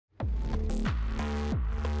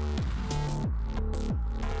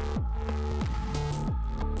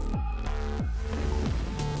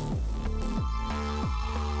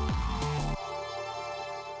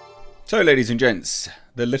So, ladies and gents,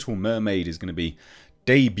 The Little Mermaid is going to be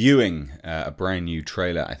debuting a brand new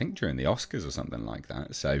trailer, I think during the Oscars or something like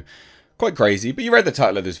that. So, quite crazy. But you read the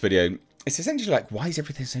title of this video. It's essentially like, why is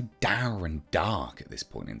everything so dour and dark at this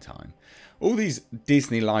point in time? All these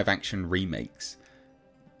Disney live-action remakes,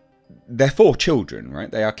 they're for children,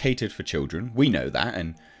 right? They are catered for children. We know that.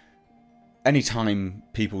 And anytime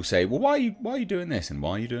people say, well, why are you doing this and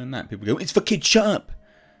why are you doing that? People go, it's for kids, shut up.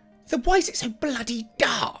 So why is it so bloody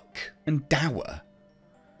dark and dour?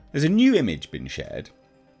 There's a new image been shared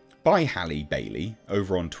by Halle Bailey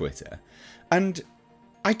over on Twitter. And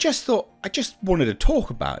I just wanted to talk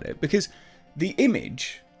about it because the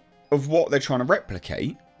image of what they're trying to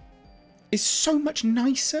replicate is so much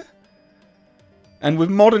nicer. And with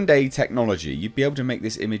modern day technology, you'd be able to make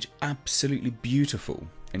this image absolutely beautiful.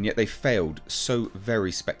 And yet they failed so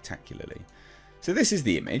very spectacularly. So this is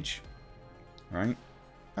the image, right?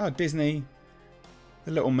 Oh, Disney,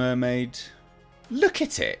 The Little Mermaid. Look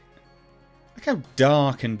at it. Look how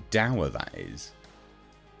dark and dour that is.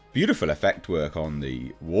 Beautiful effect work on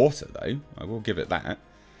the water, though. I will give it that.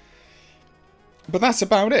 But that's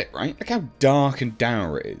about it, right? Look how dark and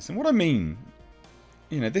dour it is. And what I mean,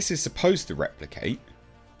 you know, this is supposed to replicate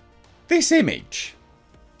this image.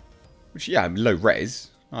 Which, yeah, low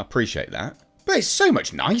res. I appreciate that. But it's so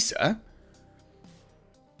much nicer.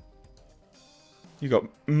 You've got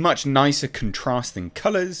much nicer contrasting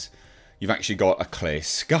colours. You've actually got a clear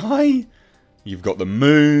sky. You've got the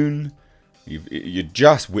moon. You're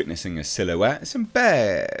just witnessing a silhouette. Some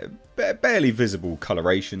barely visible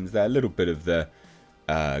colorations there. A little bit of the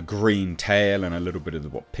green tail and a little bit of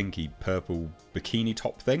the pinky purple bikini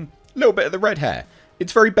top thing. A little bit of the red hair.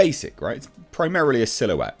 It's very basic, right? It's primarily a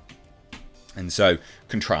silhouette. And so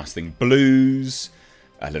contrasting blues,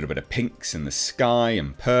 a little bit of pinks in the sky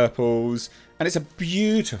and purples. And it's a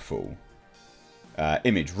beautiful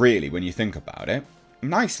image, really, when you think about it.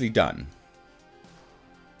 Nicely done.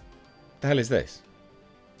 The hell is this?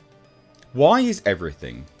 Why is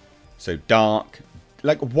everything so dark?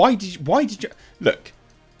 Like, why did you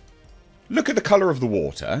look at the colour of the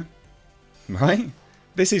water, right?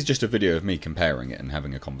 This is just a video of me comparing it and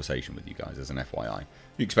having a conversation with you guys as an FYI. If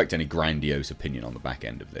you expect any grandiose opinion on the back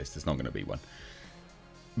end of this, there's not going to be one.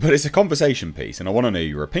 But it's a conversation piece, and I want to know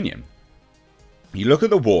your opinion. You look at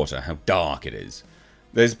the water, how dark it is.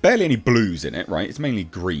 There's barely any blues in it, right? It's mainly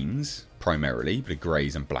greens, primarily, but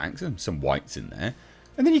greys and blacks, and some whites in there.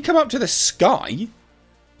 And then you come up to the sky,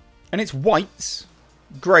 and it's whites,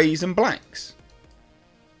 greys, and blacks.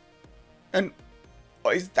 And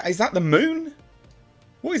is that the moon?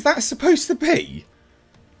 What is that supposed to be?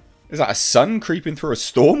 Is that a sun creeping through a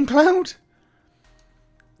storm cloud?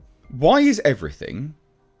 Why is everything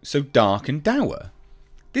so dark and dour?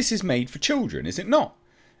 This is made for children, is it not?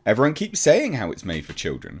 Everyone keeps saying how it's made for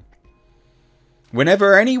children.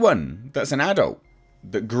 Whenever anyone that's an adult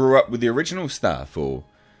that grew up with the original stuff or,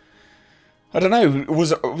 I don't know,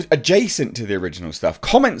 was adjacent to the original stuff,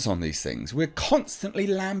 comments on these things, we're constantly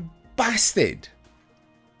lambasted.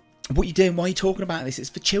 What are you doing? Why are you talking about this? It's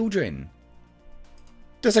for children.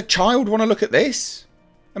 Does a child want to look at this?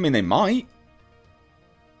 I mean, they might.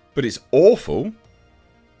 But it's awful.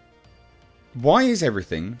 Why is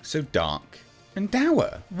everything so dark and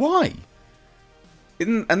dour? Why?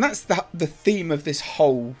 And that's the theme of this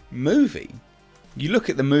whole movie. You look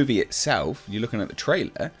at the movie itself, you're looking at the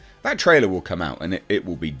trailer. That trailer will come out and it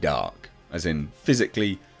will be dark. As in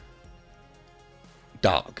physically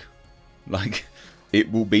dark. Like,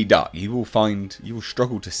 it will be dark. You will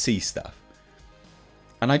struggle to see stuff.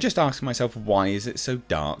 And I just ask myself, why is it so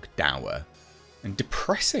dark, dour, and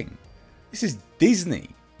depressing? This is Disney.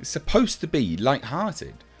 It's supposed to be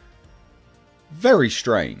light-hearted. Very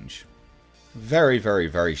strange. Very, very,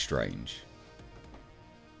 very strange.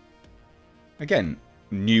 Again,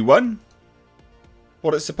 new one.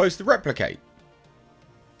 What it's supposed to replicate.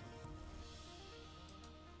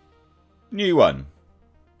 New one.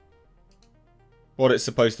 What it's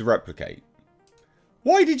supposed to replicate.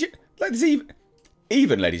 Why did you... Like, there's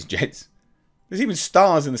even, ladies and gents, there's even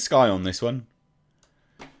stars in the sky on this one.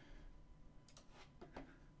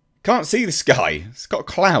 Can't see the sky. It's got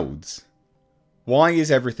clouds. Why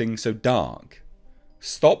is everything so dark?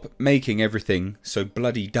 Stop making everything so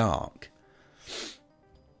bloody dark.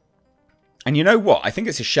 And you know what? I think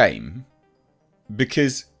it's a shame.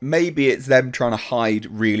 Because maybe it's them trying to hide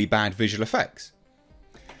really bad visual effects.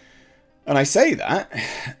 And I say that...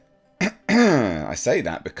 I say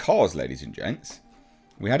that because, ladies and gents,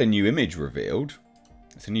 we had a new image revealed.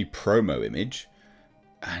 It's a new promo image.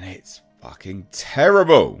 And it's fucking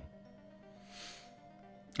terrible.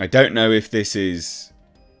 I don't know if this is,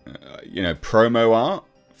 you know, promo art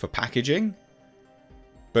for packaging.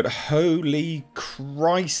 But holy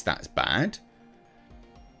Christ, that's bad.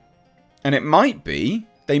 And it might be,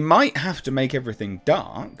 they might have to make everything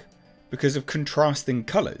dark because of contrasting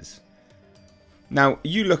colours. Now,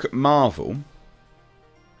 you look at Marvel.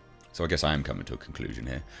 So I guess I am coming to a conclusion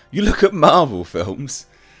here. You look at Marvel films,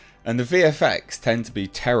 and the VFX tend to be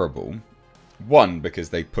terrible. One, because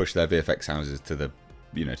they push their VFX houses to the,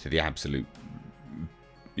 to the absolute,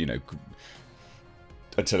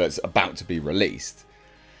 until it's about to be released.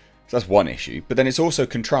 So that's one issue. But then it's also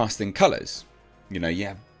contrasting colours. You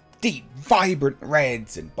have deep, vibrant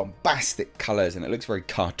reds and bombastic colours, and it looks very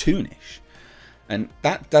cartoonish. And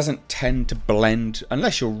that doesn't tend to blend,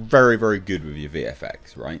 unless you're very, very good with your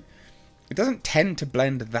VFX, right? It doesn't tend to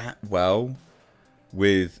blend that well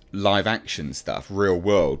with live action stuff, real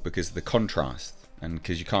world, because of the contrast and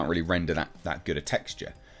because you can't really render that good a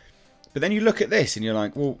texture. But then you look at this and you're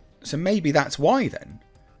like, well, so maybe that's why then.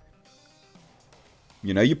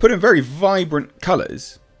 You put in very vibrant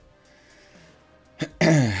colours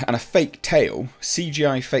and a fake tail,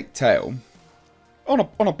 CGI fake tail, on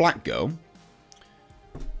a black girl.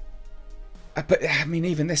 But, I mean,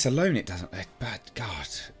 even this alone, it doesn't... But, God.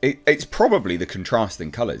 It's probably the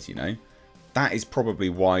contrasting colours, That is probably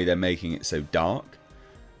why they're making it so dark.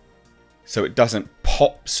 So it doesn't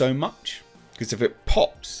pop so much. Because if it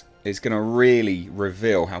pops, it's going to really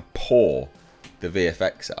reveal how poor the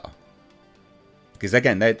VFX are. Because,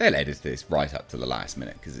 again, they'll edit this right up to the last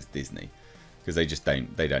minute because it's Disney. Because they just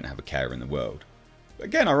don't have a care in the world. But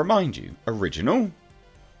again, I remind you, original...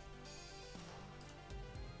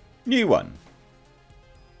 New one.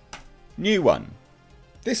 New one.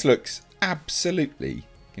 This looks absolutely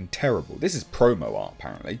terrible. This is promo art,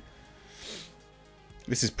 apparently.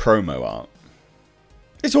 This is promo art.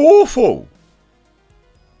 It's awful.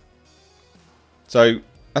 So,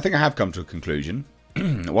 I think I have come to a conclusion.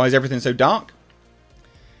 Why is everything so dark?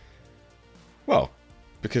 Well,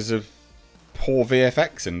 because of poor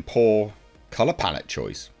VFX and poor colour palette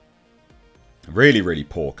choice. Really, really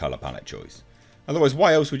poor colour palette choice. Otherwise,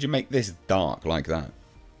 why else would you make this dark like that?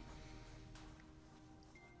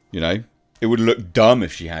 It would look dumb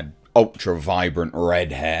if she had ultra vibrant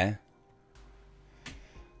red hair.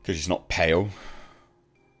 Because she's not pale.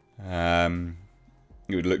 It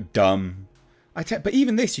would look dumb. But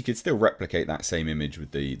even this, you could still replicate that same image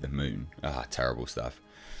with the moon. Terrible stuff.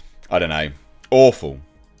 I don't know. Awful.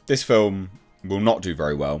 This film will not do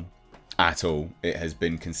very well at all. It has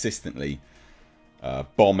been consistently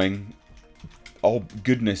bombing. Oh,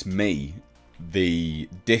 goodness me. The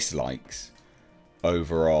dislikes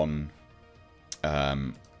over on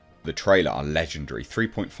the trailer are legendary.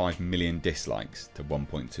 3.5 million dislikes to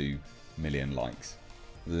 1.2 million likes.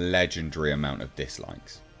 Legendary amount of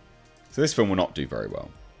dislikes. So this film will not do very well.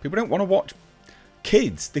 People don't want to watch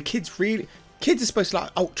kids. The kids really... Kids are supposed to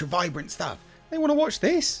like ultra vibrant stuff. They want to watch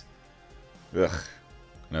this. Ugh.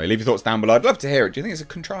 Anyway, leave your thoughts down below. I'd love to hear it. Do you think it's a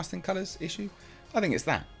contrasting colours issue? I think it's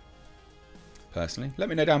that. Personally. Let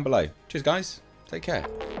me know down below. Cheers, guys. Take care.